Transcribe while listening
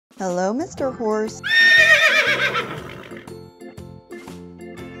Hello, Mr. Horse.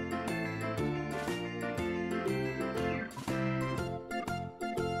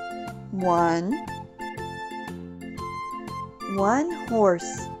 One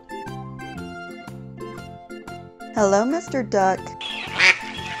horse. Hello, Mr. Duck.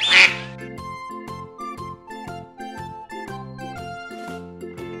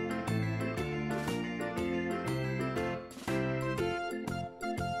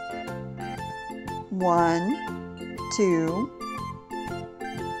 One,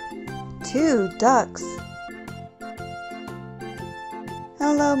 two ducks.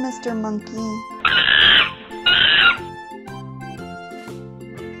 Hello, Mr. Monkey.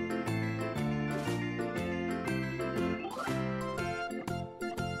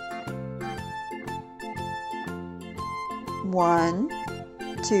 One,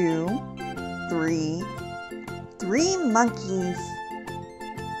 two, three monkeys.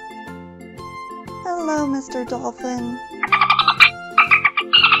 Hello, Mr. Dolphin.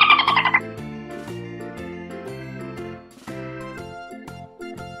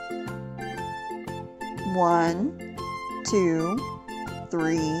 One, two,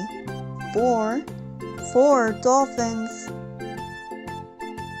 three, four dolphins.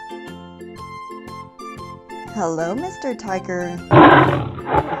 Hello, Mr. Tiger.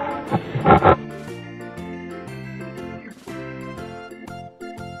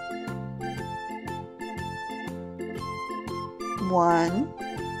 One,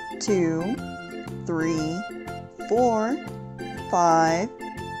 two, three, four, five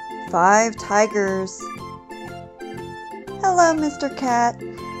tigers. Hello, Mr. Cat.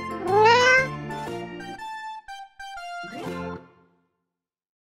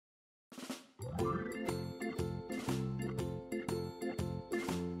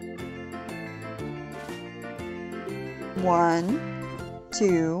 One,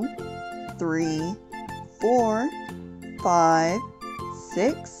 two, three, four, five,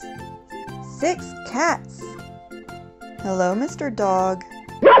 six cats. Hello, Mr. Dog.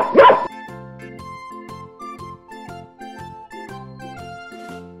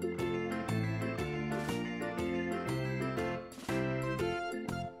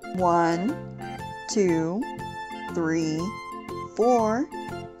 One, two, three, four,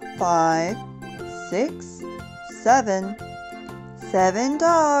 five, six, seven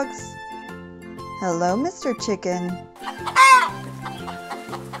dogs. Hello, Mr. Chicken.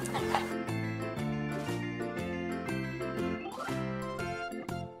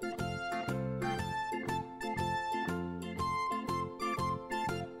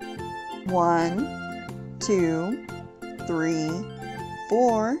 One, two, three,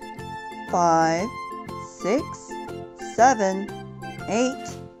 four, five, six, seven,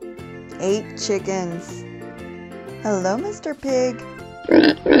 eight chickens. Hello, Mr. Pig.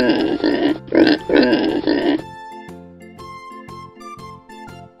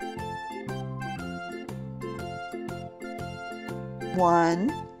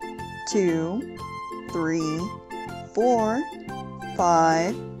 One, two, three, four,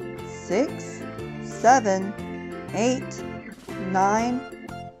 five, six, seven, eight, nine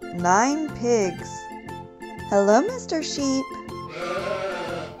pigs. Hello, Mr. Sheep.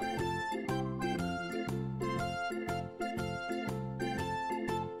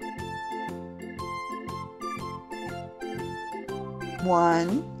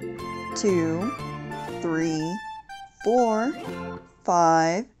 One, two, three, four,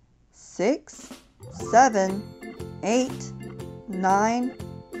 five, six, seven, eight, nine,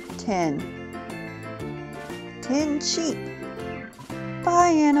 10 sheep. Bye,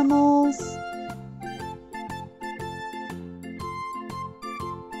 animals.